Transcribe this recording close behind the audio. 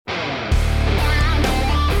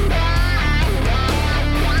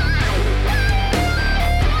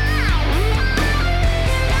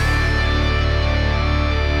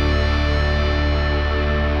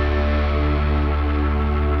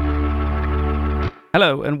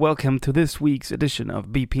Hello and welcome to this week's edition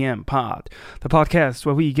of BPM Pod, the podcast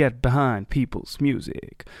where we get behind people's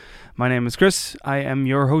music. My name is Chris, I am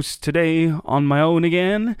your host today on my own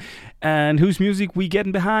again, and whose music we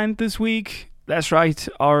getting behind this week? That's right,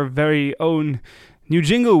 our very own new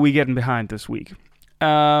jingle we getting behind this week.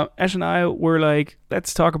 Ash and I were like,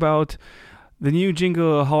 let's talk about the new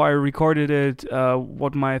jingle, how I recorded it,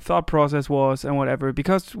 what my thought process was, and whatever.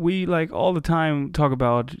 Because we like all the time talk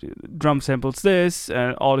about drum samples this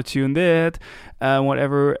and auto-tune that,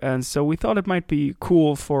 whatever. And so we thought it might be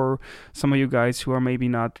cool for some of you guys who are maybe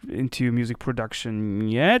not into music production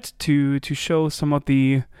yet to show some of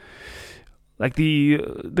the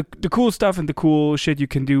the cool stuff and the cool shit you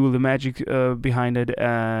can do, the magic behind it,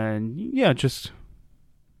 and yeah, just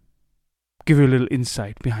give you a little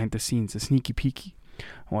insight behind the scenes, a sneaky peeky,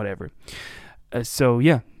 whatever. So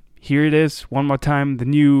yeah, here it is one more time, the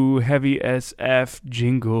new Heavy SF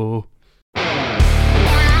jingle.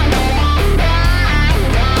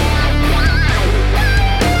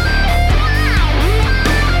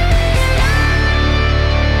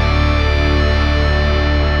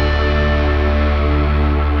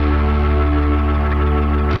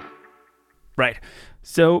 Right.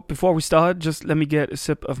 So before we start, just let me get a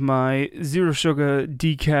sip of my zero sugar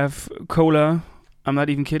decaf cola. I'm not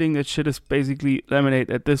even kidding. That shit is basically lemonade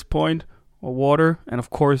at this point, or water, and of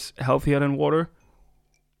course healthier than water.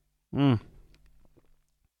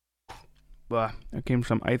 But there came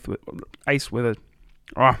some ice with it.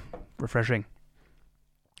 Refreshing.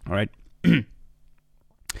 All right.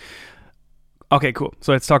 Okay, cool.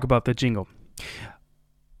 So let's talk about the jingle.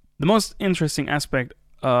 The most interesting aspect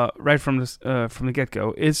right from the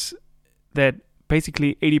get-go is that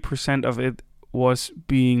basically 80% of it was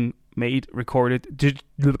being recorded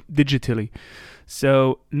digitally.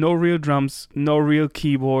 So no real drums, no real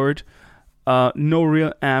keyboard, no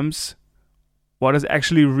real amps. What is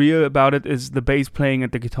actually real about it is the bass playing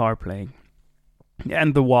and the guitar playing,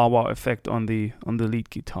 and the wah-wah effect on the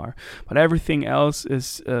lead guitar. But everything else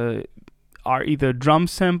is are either drum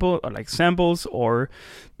samples or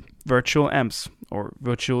virtual amps or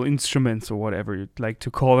virtual instruments or whatever you'd like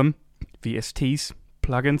to call them, VSTs,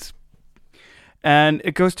 plugins. And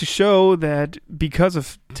it goes to show that because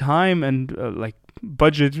of time and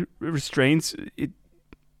budget restraints,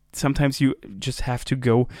 sometimes you just have to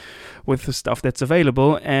go with the stuff that's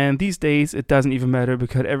available. And these days it doesn't even matter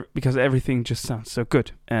because everything just sounds so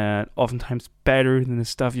good, and oftentimes better than the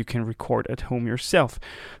stuff you can record at home yourself,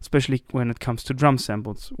 especially when it comes to drum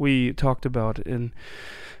samples. We talked about it in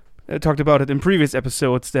previous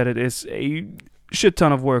episodes that it is a shit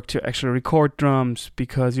ton of work to actually record drums,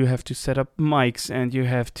 because you have to set up mics and you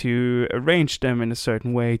have to arrange them in a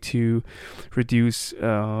certain way to reduce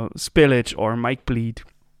spillage or mic bleed.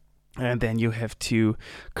 And then you have to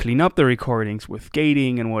clean up the recordings with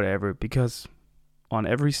gating and whatever, because on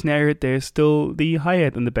every snare there's still the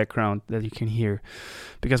hi-hat in the background that you can hear,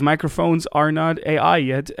 because microphones are not AI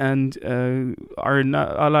yet and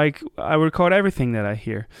I record everything that I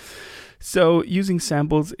hear. So using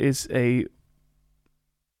samples is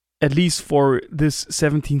at least for this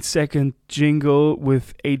 17-second jingle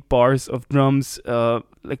with 8 bars of drums, the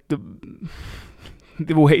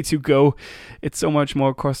way to go. It's so much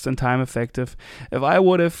more cost and time effective. If I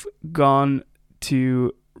would have gone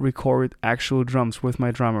to record actual drums with my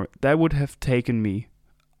drummer, that would have taken me,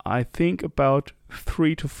 I think, about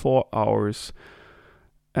 3 to 4 hours.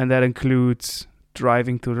 And that includes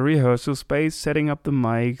driving to the rehearsal space, setting up the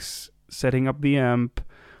mics, setting up the amp,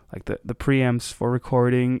 like the preamps for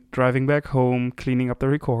recording, driving back home, cleaning up the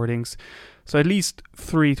recordings. So at least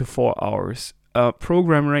 3 to 4 hours.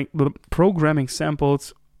 Programming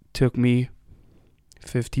samples took me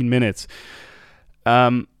 15 minutes.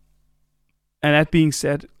 And that being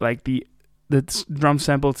said, like the drum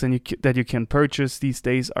samples that you can purchase these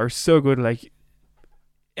days are so good. Like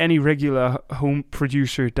any regular home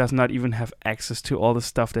producer does not even have access to all the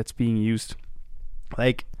stuff that's being used.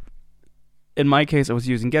 Like in my case, I was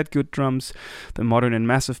using Get Good Drums, the Modern and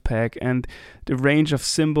Massive pack, and the range of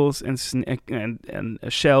cymbals and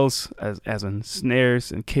shells, as in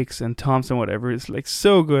snares and kicks and toms and whatever, is like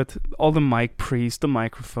so good. All the mic pre's, the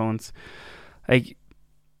microphones, like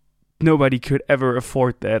nobody could ever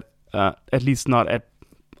afford that, at least not at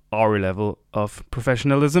our level of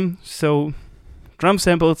professionalism. So drum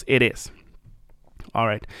samples it is. All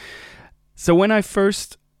right. So when I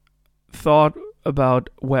first thought about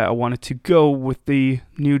where I wanted to go with the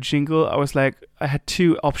new jingle, I was like, I had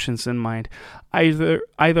two options in mind. Either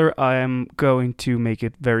I am going to make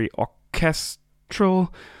it very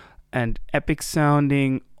orchestral and epic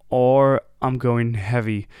sounding, or I'm going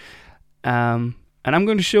heavy. And I'm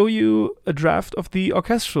going to show you a draft of the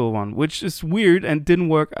orchestral one, which is weird and didn't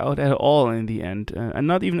work out at all in the end. And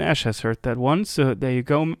not even Ash has heard that one, so there you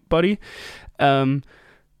go, buddy. Yeah,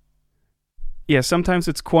 sometimes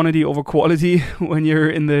it's quantity over quality when you're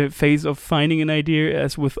in the phase of finding an idea,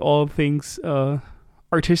 as with all things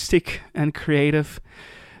artistic and creative.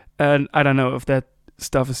 And I don't know if that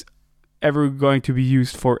stuff is ever going to be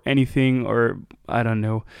used for anything, or I don't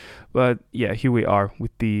know. But yeah, here we are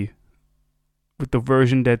with the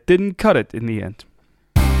version that didn't cut it in the end.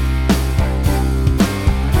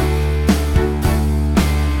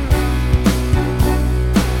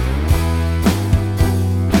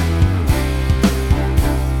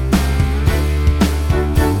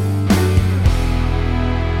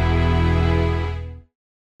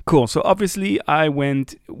 Cool. So obviously I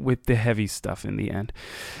went with the heavy stuff in the end.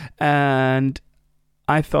 And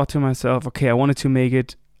I thought to myself, okay, I wanted to make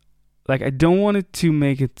it, like, I don't want it to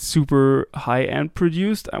make it super high-end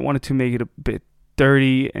produced. I wanted to make it a bit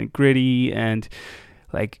dirty and gritty and,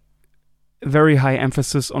 like, very high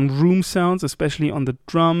emphasis on room sounds, especially on the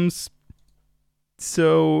drums.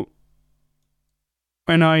 So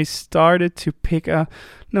when I started to pick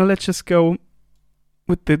let's just go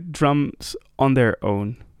with the drums on their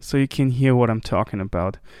own, so you can hear what I'm talking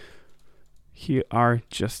about. Here are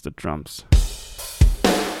just the drums.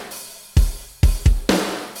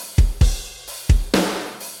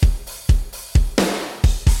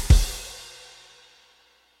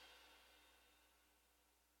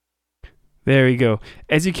 There you go.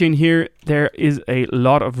 As you can hear, there is a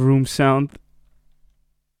lot of room sound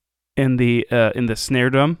in the snare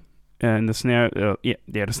drum. And the snare,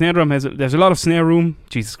 the snare drum there's a lot of snare room.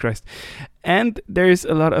 Jesus Christ. And there's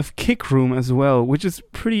a lot of kick room as well, which is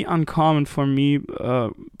pretty uncommon for me,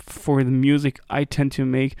 for the music I tend to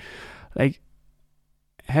make. Like,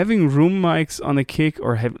 having room mics on the kick,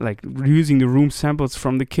 or using the room samples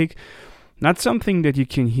from the kick, not something that you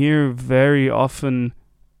can hear very often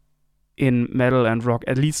in metal and rock,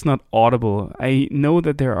 at least not audible. I know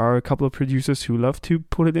that there are a couple of producers who love to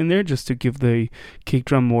put it in there just to give the kick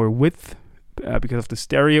drum more width, because of the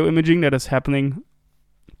stereo imaging that is happening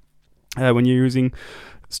when you're using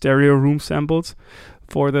stereo room samples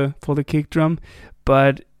for the kick drum.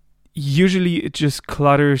 But usually it just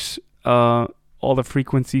clutters all the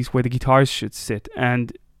frequencies where the guitars should sit,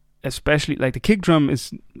 and especially like the kick drum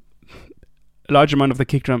is, a large amount of the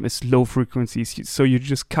kick drum is low frequencies, so you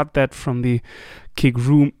just cut that from the kick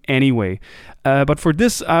room anyway. But for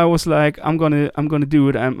this, I was like, I'm gonna do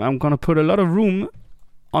it. I'm gonna put a lot of room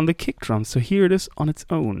on the kick drum. So here it is on its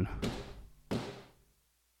own.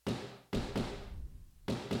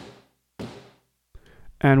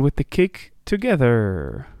 And with the kick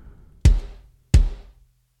together.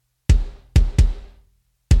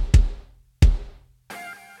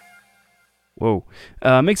 Whoa.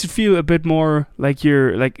 Makes it feel a bit more like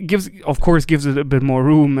gives it a bit more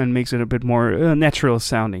room and makes it a bit more natural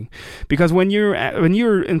sounding. Because when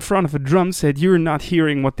you're in front of a drum set, you're not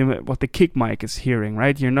hearing what the kick mic is hearing,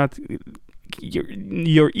 right? You're not,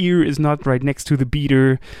 your ear is not right next to the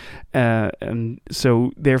beater, and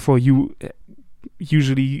so therefore you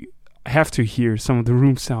usually have to hear some of the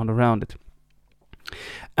room sound around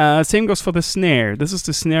it. Same goes for the snare. This is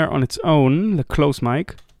the snare on its own, the close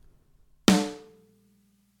mic.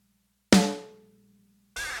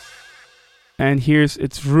 And here's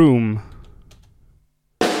its room.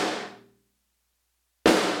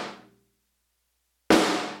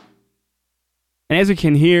 And as you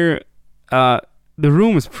can hear, the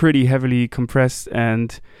room is pretty heavily compressed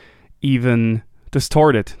and even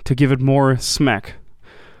distorted to give it more smack.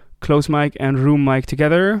 Close mic and room mic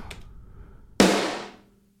together.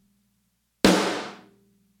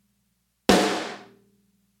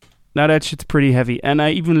 Now that shit's pretty heavy, and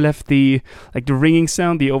I even left the ringing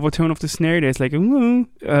sound, the overtone of the snare. There's like a woo,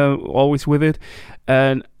 always with it,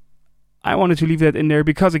 and I wanted to leave that in there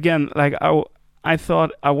because, again, like I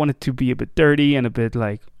thought I wanted to be a bit dirty and a bit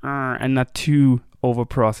and not too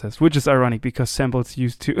overprocessed, which is ironic because samples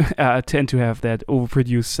used to tend to have that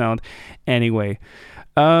overproduced sound anyway.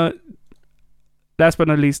 Last but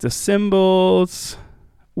not least, the cymbals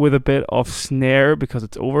with a bit of snare because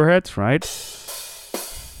it's overheads, right?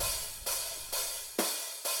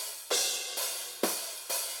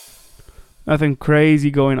 Nothing crazy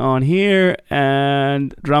going on here,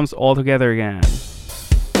 and drums all together again.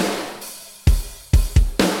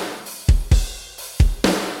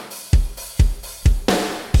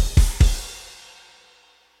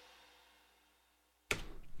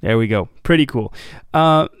 There we go. Pretty cool.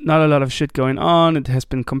 Not a lot of shit going on. It has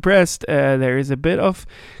been compressed. There is a bit of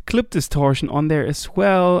clip distortion on there as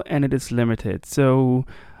well, and it is limited. So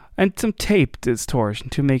and some tape distortion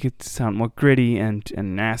to make it sound more gritty and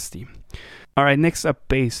nasty. All right, next up,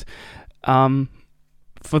 bass.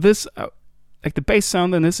 For this, like the bass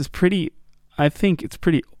sound in this is pretty, I think it's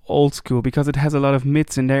pretty old school because it has a lot of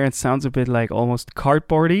mids in there. It sounds a bit like almost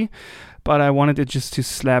cardboardy, but I wanted it just to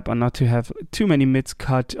slap and not to have too many mids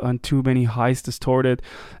cut and too many highs distorted.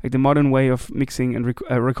 Like the modern way of mixing and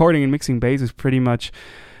recording and mixing bass is pretty much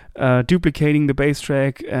duplicating the bass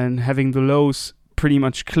track and having the lows pretty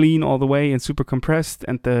much clean all the way and super compressed,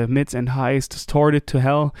 and the mids and highs distorted to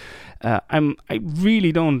hell. I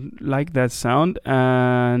really don't like that sound,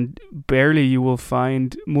 and barely you will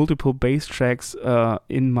find multiple bass tracks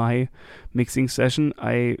in my mixing session.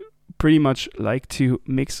 I pretty much like to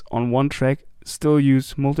mix on one track, still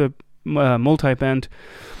use multi-band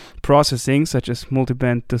processing such as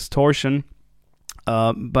multi-band distortion.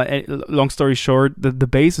 But long story short, the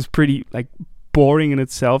bass is pretty like boring in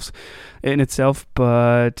itself,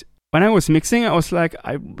 but when I was mixing, I was like,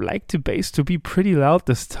 I like the bass to be pretty loud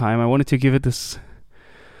this time. I wanted to give it this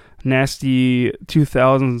nasty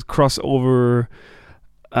 2000s crossover,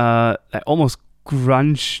 like almost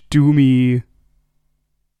grunge, doomy,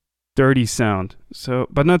 dirty sound. So,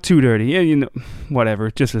 but not too dirty. Yeah, you know, whatever.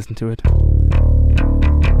 Just listen to it.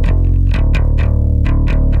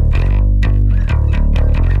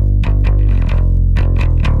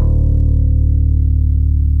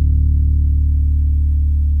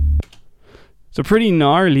 So pretty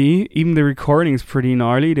gnarly. Even the recording is pretty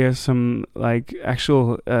gnarly. There's some like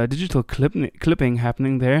actual digital clipping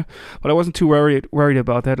happening there, but I wasn't too worried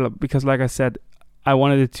about that because, like I said, I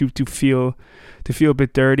wanted it to feel a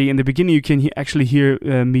bit dirty. In the beginning, you can actually hear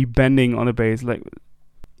me bending on the bass. Like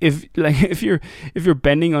if you're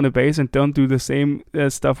bending on the bass and don't do the same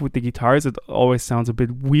stuff with the guitars, it always sounds a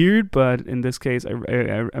bit weird. But in this case,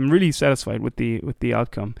 I'm really satisfied with the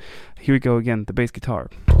outcome. Here we go again, the bass guitar.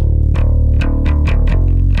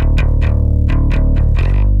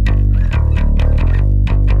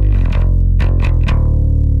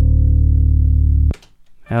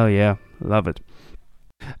 Hell yeah, love it.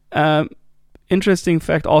 Interesting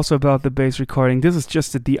fact also about the bass recording. This is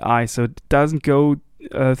just a DI, so it doesn't go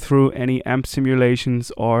through any amp simulations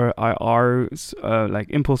or IRs, like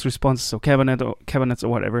impulse responses or cabinets or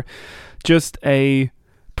whatever. Just a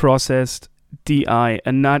processed DI,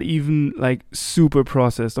 and not even like super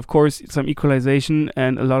processed. Of course, some equalization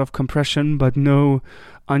and a lot of compression, but no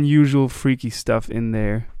unusual freaky stuff in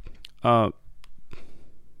there.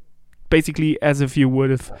 Basically as if you would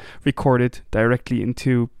have recorded directly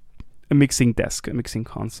into a mixing desk, a mixing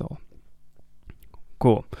console.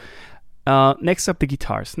 Cool. Next up, the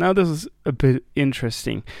guitars. Now this is a bit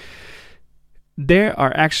interesting. There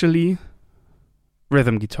are actually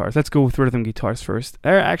rhythm guitars. Let's go with rhythm guitars first.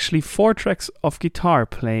 There are actually 4 tracks of guitar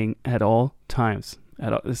playing at all times.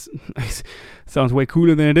 This sounds way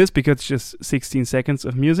cooler than it is because it's just 16 seconds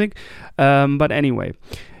of music. But anyway,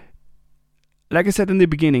 like I said in the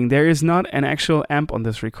beginning, there is not an actual amp on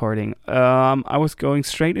this recording. I was going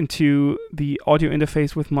straight into the audio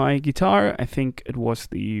interface with my guitar. I think it was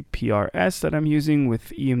the PRS that I'm using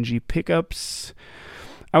with EMG pickups.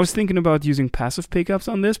 I was thinking about using passive pickups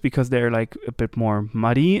on this because they're like a bit more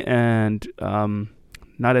muddy and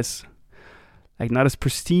not as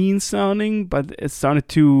pristine sounding, but it sounded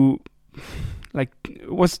too it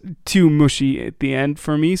was too mushy at the end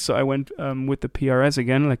for me, so I went with the PRS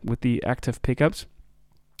again, like with the active pickups.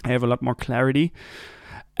 I have a lot more clarity,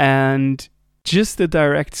 and just the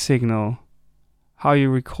direct signal, how you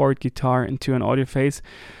record guitar into an audio phase,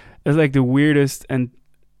 is like the weirdest and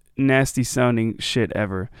nasty sounding shit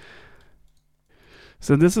ever.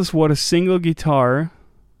 So this is what a single guitar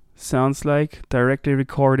sounds like directly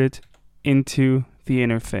recorded into the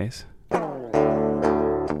interface.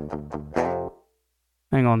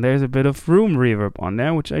 Hang on, there's a bit of room reverb on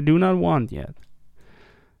there, which I do not want yet.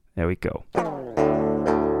 There we go.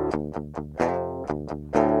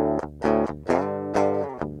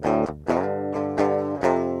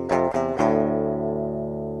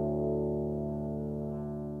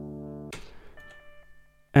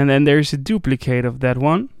 And then there's a duplicate of that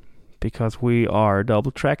one, because we are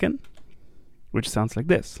double tracking, which sounds like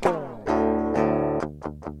this.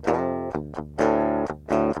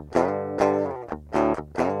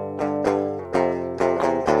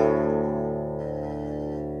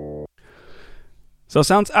 So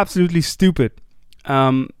sounds absolutely stupid,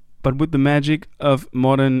 but with the magic of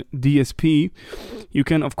modern DSP, you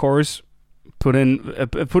can of course put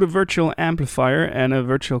a virtual amplifier and a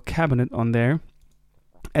virtual cabinet on there,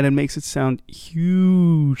 and it makes it sound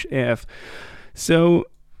huge AF. So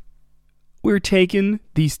we're taking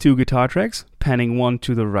these 2 guitar tracks, panning one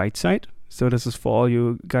to the right side, So this is for all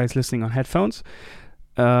you guys listening on headphones.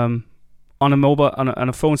 On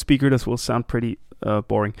a phone speaker, this will sound pretty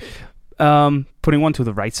boring. Putting one to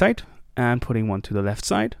the right side and putting one to the left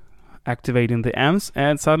side, activating the amps,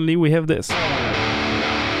 and suddenly we have this.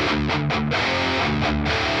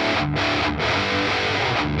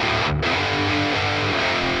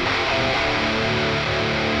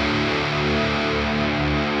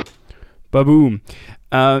 Ba-boom.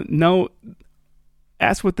 Now,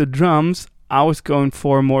 as with the drums, I was going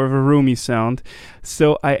for more of a roomy sound,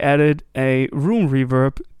 so I added a room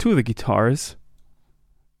reverb to the guitars,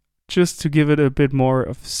 just to give it a bit more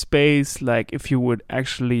of space, like if you would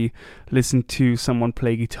actually listen to someone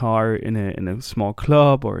play guitar in a small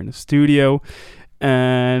club or in a studio,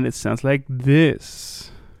 and it sounds like this.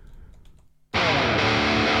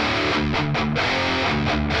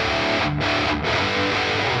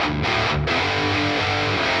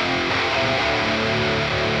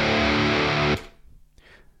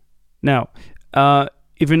 Now,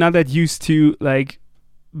 if you're not that used to like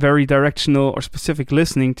very directional or specific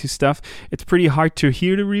listening to stuff, it's pretty hard to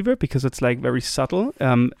hear the reverb because it's like very subtle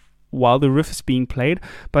while the riff is being played.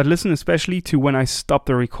 But listen especially to when I stop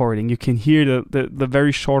the recording. You can hear the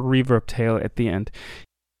very short reverb tail at the end.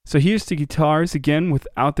 So here's the guitars again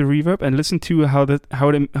without the reverb, and listen to how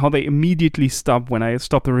they immediately stop when I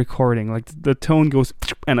stop the recording. Like the tone goes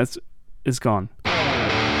and it's gone.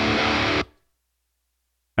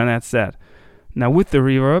 And that's that. Now with the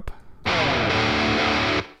reverb,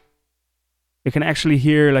 you can actually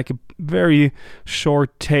hear like a very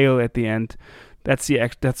short tail at the end. That's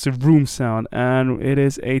the room sound, and it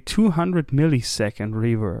is a 200 millisecond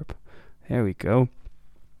reverb. There we go.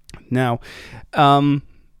 Now,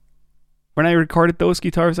 when I recorded those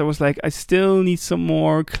guitars, I was like, I still need some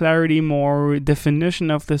more clarity, more definition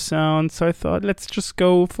of the sound. So I thought, let's just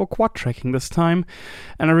go for quad tracking this time.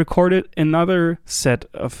 And I recorded another set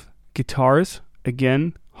of guitars.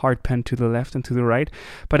 Again, hard pan to the left and to the right.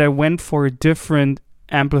 But I went for a different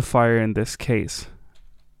amplifier in this case.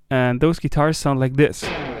 And those guitars sound like this.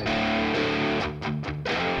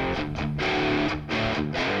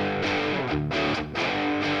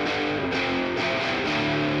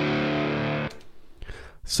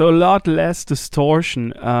 So a lot less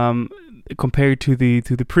distortion compared to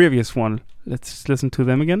the previous one. Let's listen to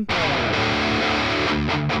them again.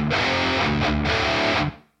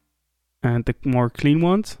 And the more clean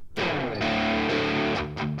ones.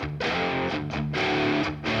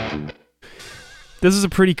 This is a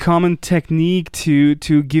pretty common technique to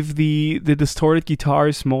give the distorted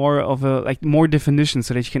guitars more of a more definition,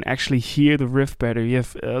 so that you can actually hear the riff better. You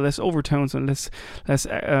have less overtones and less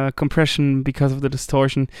compression because of the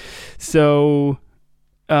distortion. So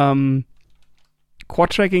quad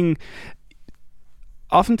tracking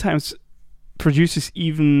oftentimes producers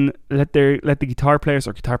even let the guitar players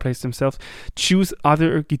or guitar players themselves choose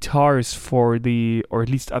other guitars or at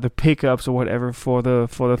least other pickups or whatever for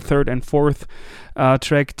the third and fourth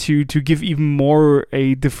track to give even more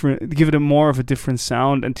give it a more of a different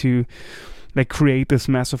sound, and to like create this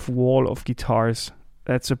massive wall of guitars.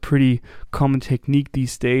 That's a pretty common technique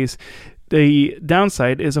these days. The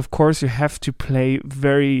downside is, of course, you have to play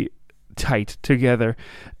very tight together.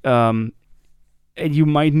 And you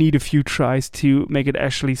might need a few tries to make it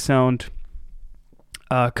actually sound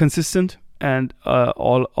consistent and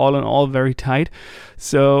all in all very tight.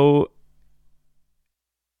 So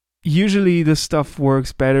usually this stuff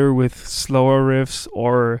works better with slower riffs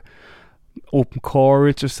or open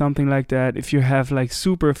chords or something like that. If you have like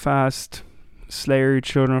super fast Slayer,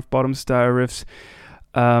 Children of Bodom style riffs,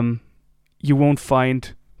 you won't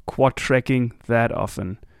find quad tracking that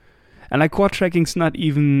often. And like quad tracking's not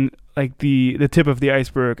even like the tip of the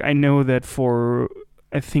iceberg. I know that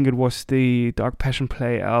I think it was the Dark Passion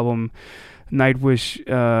Play album, Nightwish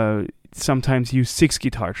sometimes use 6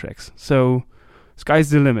 guitar tracks. So sky's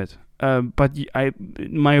the limit. But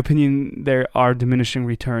in my opinion, there are diminishing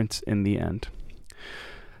returns in the end.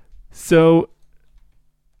 So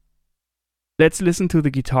let's listen to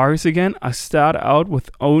the guitars again. I start out with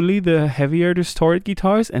only the heavier distorted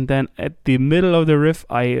guitars, and then at the middle of the riff,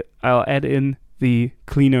 I'll add in the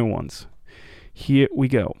cleaner ones. Here we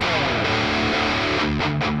go.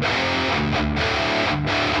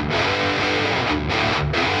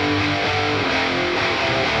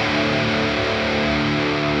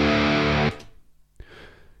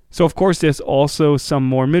 So of course there's also some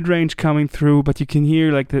more mid-range coming through, but you can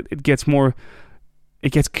hear like that it gets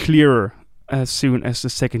clearer as soon as the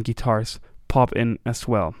second guitars pop in as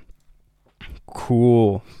well.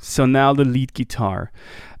 Cool. So now the lead guitar.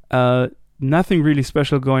 Nothing really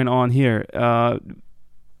special going on here.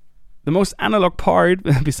 the most analog part,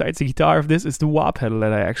 besides the guitar of this, is the wah pedal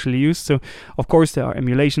that I actually use. So, of course, there are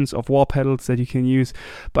emulations of wah pedals that you can use.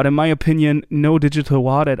 But in my opinion, no digital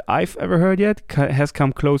wah that I've ever heard yet has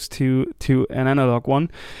come close to an analog one.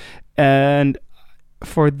 And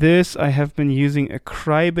for this, I have been using a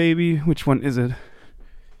Crybaby. Which one is it?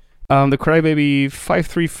 The Crybaby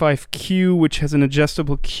 535Q, which has an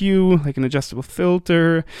adjustable Q, like an adjustable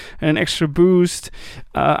filter, and an extra boost.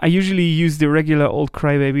 I usually use the regular old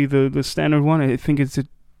Crybaby, the standard one. I think it's a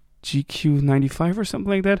GQ95 or something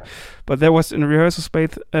like that. But that was in rehearsal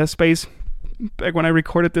space back when I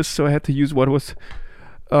recorded this, so I had to use what was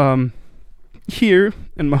here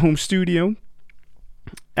in my home studio.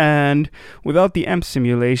 And without the amp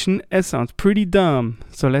simulation, it sounds pretty dumb.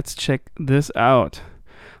 So let's check this out.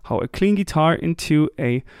 How a clean guitar into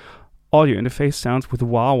a audio interface sounds with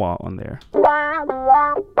wah-wah on there.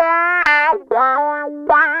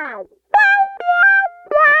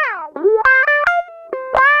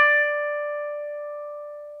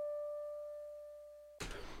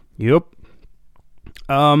 Yup.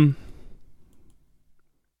 Not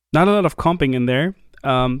a lot of comping in there.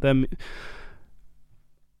 I'm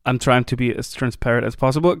trying to be as transparent as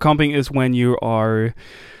possible. Comping is when you are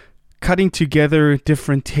cutting together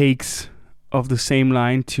different takes of the same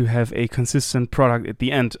line to have a consistent product at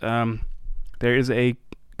the end. There is a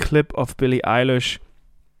clip of Billie Eilish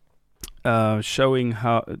showing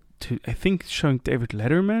showing David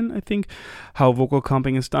Letterman, how vocal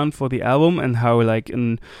comping is done for the album, and how like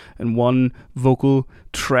in one vocal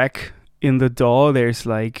track in the DAW there's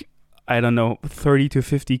like, I don't know, 30 to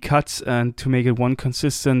 50 cuts, and to make it one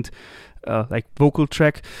consistent vocal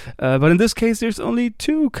track. But in this case, there's only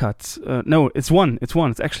 2 cuts. No, it's one. It's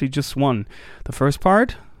actually just one. The first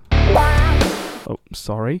part. Oh,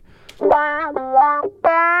 sorry.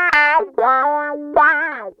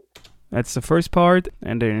 That's the first part.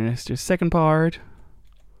 And then there's the second part.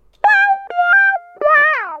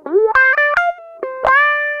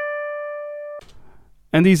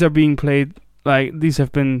 And these are being played, like, these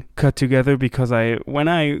have been cut together because when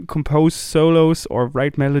I compose solos or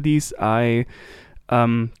write melodies, I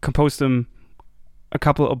compose them a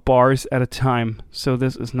couple of bars at a time. So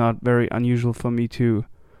this is not very unusual for me to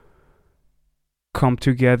come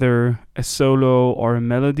together a solo or a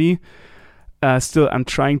melody. Still, I'm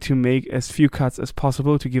trying to make as few cuts as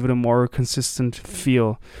possible to give it a more consistent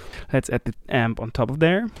feel. Let's add the amp on top of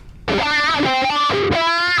there.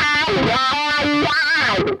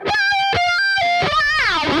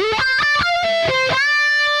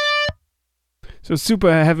 So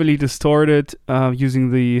super heavily distorted, using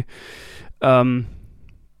the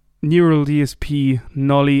Neural DSP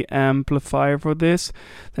Nolly amplifier for this.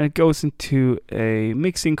 Then it goes into a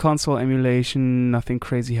mixing console emulation, nothing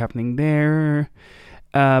crazy happening there.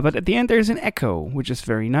 But at the end there's an echo, which is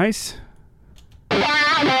very nice.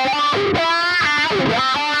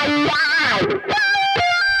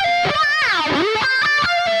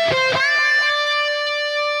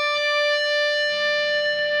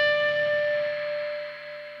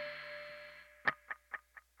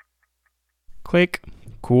 Click.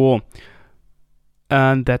 Cool.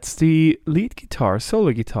 And that's the lead guitar,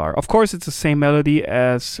 solo guitar. Of course, it's the same melody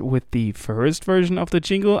as with the first version of the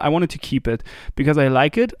jingle. I wanted to keep it because I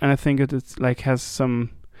like it, and I think it's like has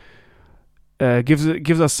some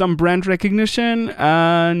gives us some brand recognition,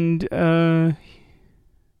 and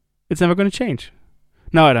it's never going to change.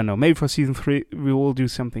 No, I don't know. Maybe for season 3 we will do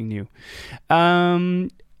something new.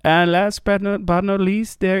 And last but not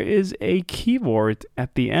least, there is a keyboard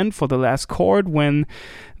at the end for the last chord when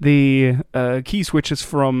the key switches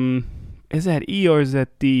from, is that E or is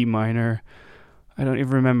that D minor? I don't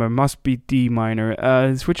even remember. Must be D minor.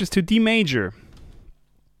 It switches to D major.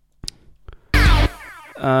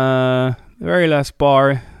 The very last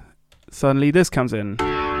bar, suddenly this comes in.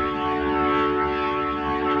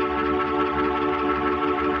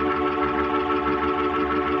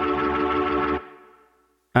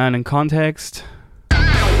 And in context,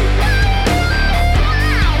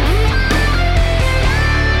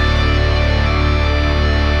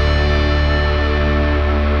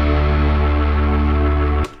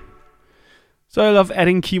 so I love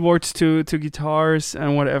adding keyboards to guitars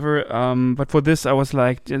and whatever. But for this, I was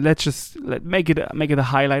like, let's make it a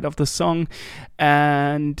highlight of the song.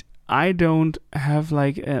 And I don't have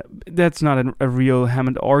that's not a real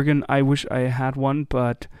Hammond organ. I wish I had one,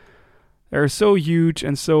 but they're so huge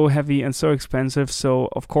and so heavy and so expensive, so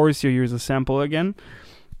of course you use a sample again.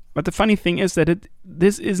 But the funny thing is that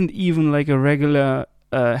this isn't even like a regular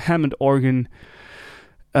Hammond organ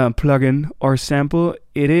plugin or sample.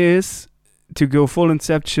 It is, to go full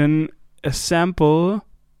Inception, a sample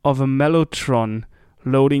of a Mellotron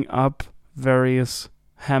loading up various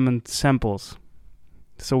Hammond samples.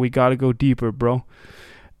 So we gotta go deeper, bro.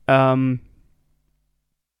 The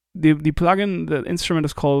plugin, the instrument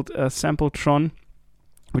is called Sampletron,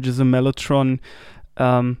 which is a Mellotron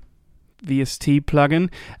VST plugin.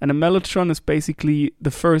 And a Mellotron is basically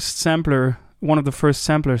the first sampler, one of the first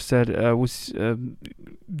samplers that was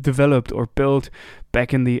developed or built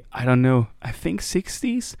back in the, I think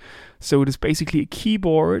 60s. So it is basically a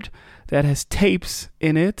keyboard that has tapes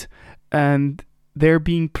in it, and they're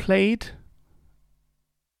being played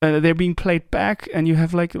back, and you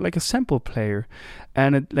have like a sample player.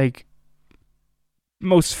 And it, like,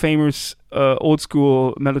 most famous old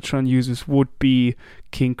school Mellotron users would be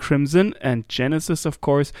King Crimson and Genesis, of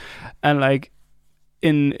course, and like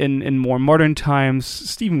in more modern times,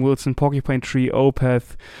 Steven Wilson, Porcupine Tree,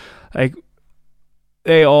 Opeth, like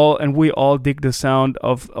we all dig the sound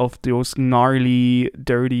of those gnarly,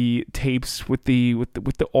 dirty tapes with the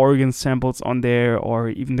organ samples on there, or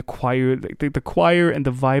even the choir. The choir and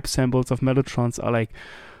the vibe samples of Mellotrons are like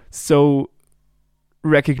so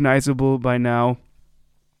recognizable by now.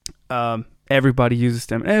 Everybody uses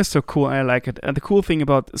them, and it's so cool. I like it. And the cool thing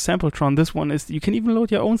about Sampletron, this one, is you can even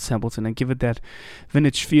load your own samples in and give it that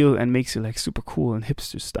vintage feel, and makes it like super cool and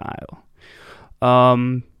hipster style.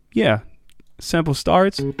 Yeah, sample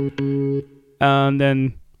starts, and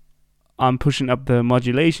then I'm pushing up the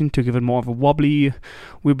modulation to give it more of a wibbly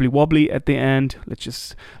at the end. Let's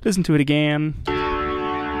just listen to it again.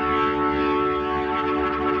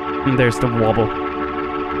 And there's the wobble.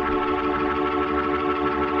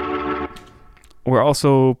 We're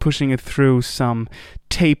also pushing it through some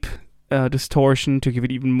tape distortion to give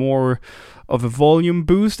it even more of a volume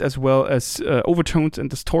boost, as well as overtones and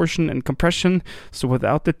distortion and compression, so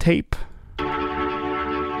without the tape.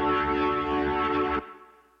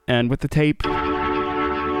 And with the tape.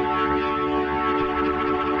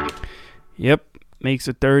 Yep, makes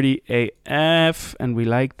it dirty AF, and we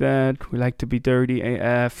like that. We like to be dirty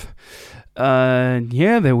AF.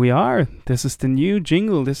 Yeah, there we are. This is the new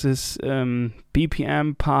jingle. This is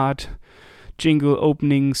BPM Pod jingle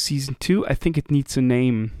opening season 2. I think it needs a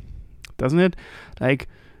name, doesn't it? Like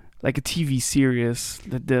a TV series.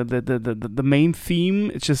 The main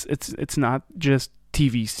theme. It's not just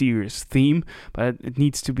TV series theme, but it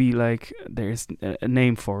needs to be like there's a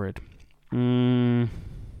name for it. I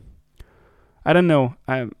don't know.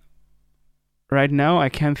 Right now I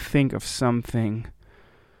can't think of something.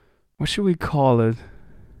 What should we call it?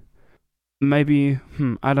 Maybe,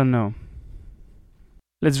 I don't know.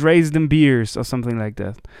 Let's raise them beers or something like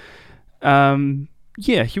that.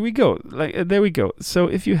 Yeah, here we go. There we go. So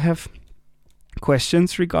if you have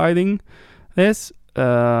questions regarding this,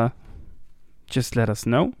 just let us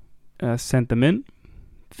know. Send them in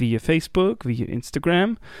via Facebook, via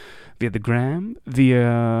Instagram, via the gram,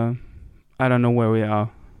 via, I don't know where we are,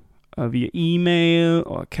 via email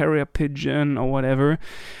or carrier pigeon or whatever.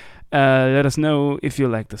 Let us know if you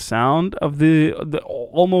like the sound of the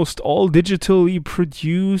almost all digitally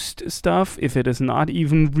produced stuff, if it is not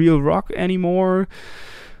even real rock anymore,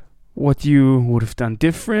 what you would have done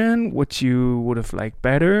different, what you would have liked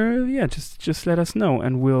better. Yeah, just let us know,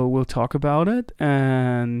 and we'll talk about it.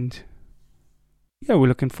 And yeah, we're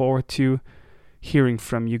looking forward to hearing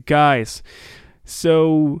from you guys.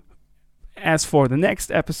 So as for the next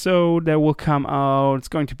episode that will come out, it's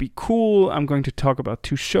going to be cool. I'm going to talk about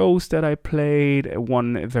 2 shows that I played.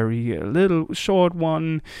 One very little short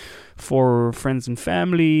one for friends and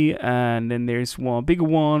family, and then there's one bigger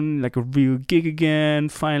one, like a real gig again,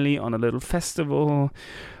 finally on a little festival.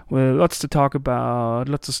 Well, lots to talk about,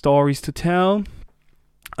 lots of stories to tell.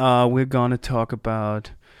 We're gonna talk about,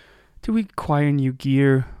 do we acquire new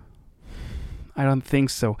gear? I don't think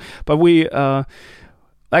so, but we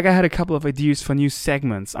like, I had a couple of ideas for new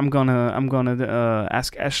segments. I'm gonna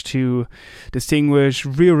ask Ash to distinguish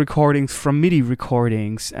real recordings from MIDI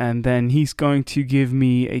recordings, and then he's going to give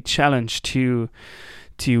me a challenge to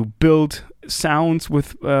build sounds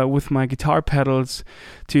with my guitar pedals,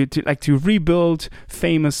 to rebuild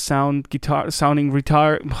famous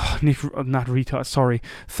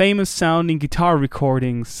famous sounding guitar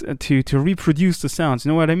recordings, to reproduce the sounds.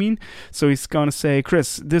 You know what I mean? So he's gonna say,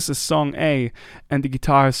 Chris, this is song A, and the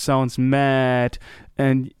guitar sounds mad,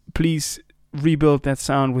 and please rebuild that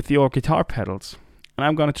sound with your guitar pedals. And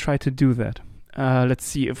I'm gonna try to do that. Let's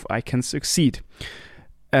see if I can succeed.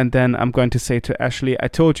 And then I'm going to say to Ashley, I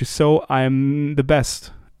told you so, I'm the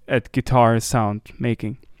best at guitar sound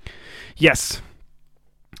making. Yes.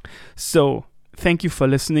 So, thank you for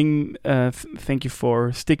listening. Thank you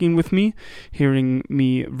for sticking with me, hearing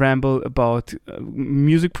me ramble about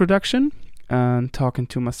music production. and talking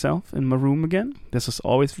to myself in my room again. This is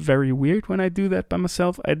always very weird when I do that by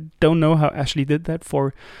myself. I don't know how Ashley did that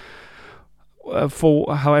for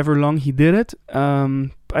however long he did it.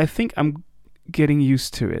 I think I'm getting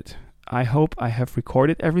used to it. I hope I have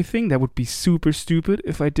recorded everything. That would be super stupid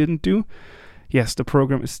if I didn't do. Yes, the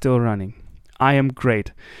program is still running. I am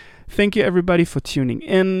great. Thank you everybody for tuning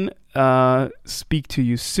in. Speak to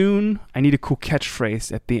you soon. I need a cool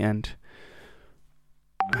catchphrase at the end.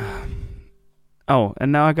 Oh,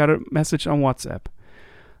 and now I got a message on WhatsApp.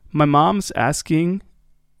 My mom's asking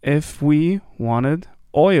if we wanted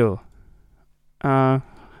oil.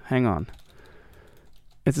 Hang on.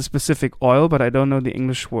 It's a specific oil, but I don't know the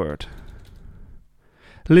English word.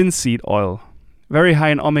 Linseed oil. Very high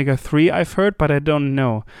in omega-3, I've heard, but I don't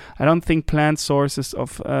know. I don't think plant sources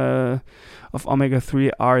of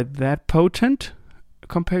omega-3 are that potent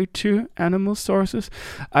compared to animal sources.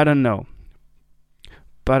 I don't know.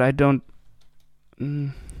 But I don't...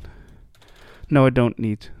 No, I don't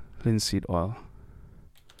need linseed oil.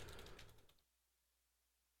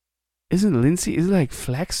 Isn't linseed, is it like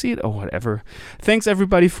flaxseed or whatever? Thanks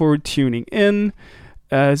everybody for tuning in.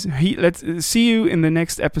 Let's see you in the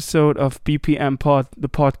next episode of BPM Pod, the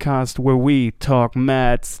podcast where we talk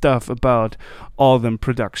mad stuff about all them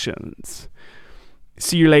productions.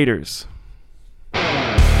 See you laters.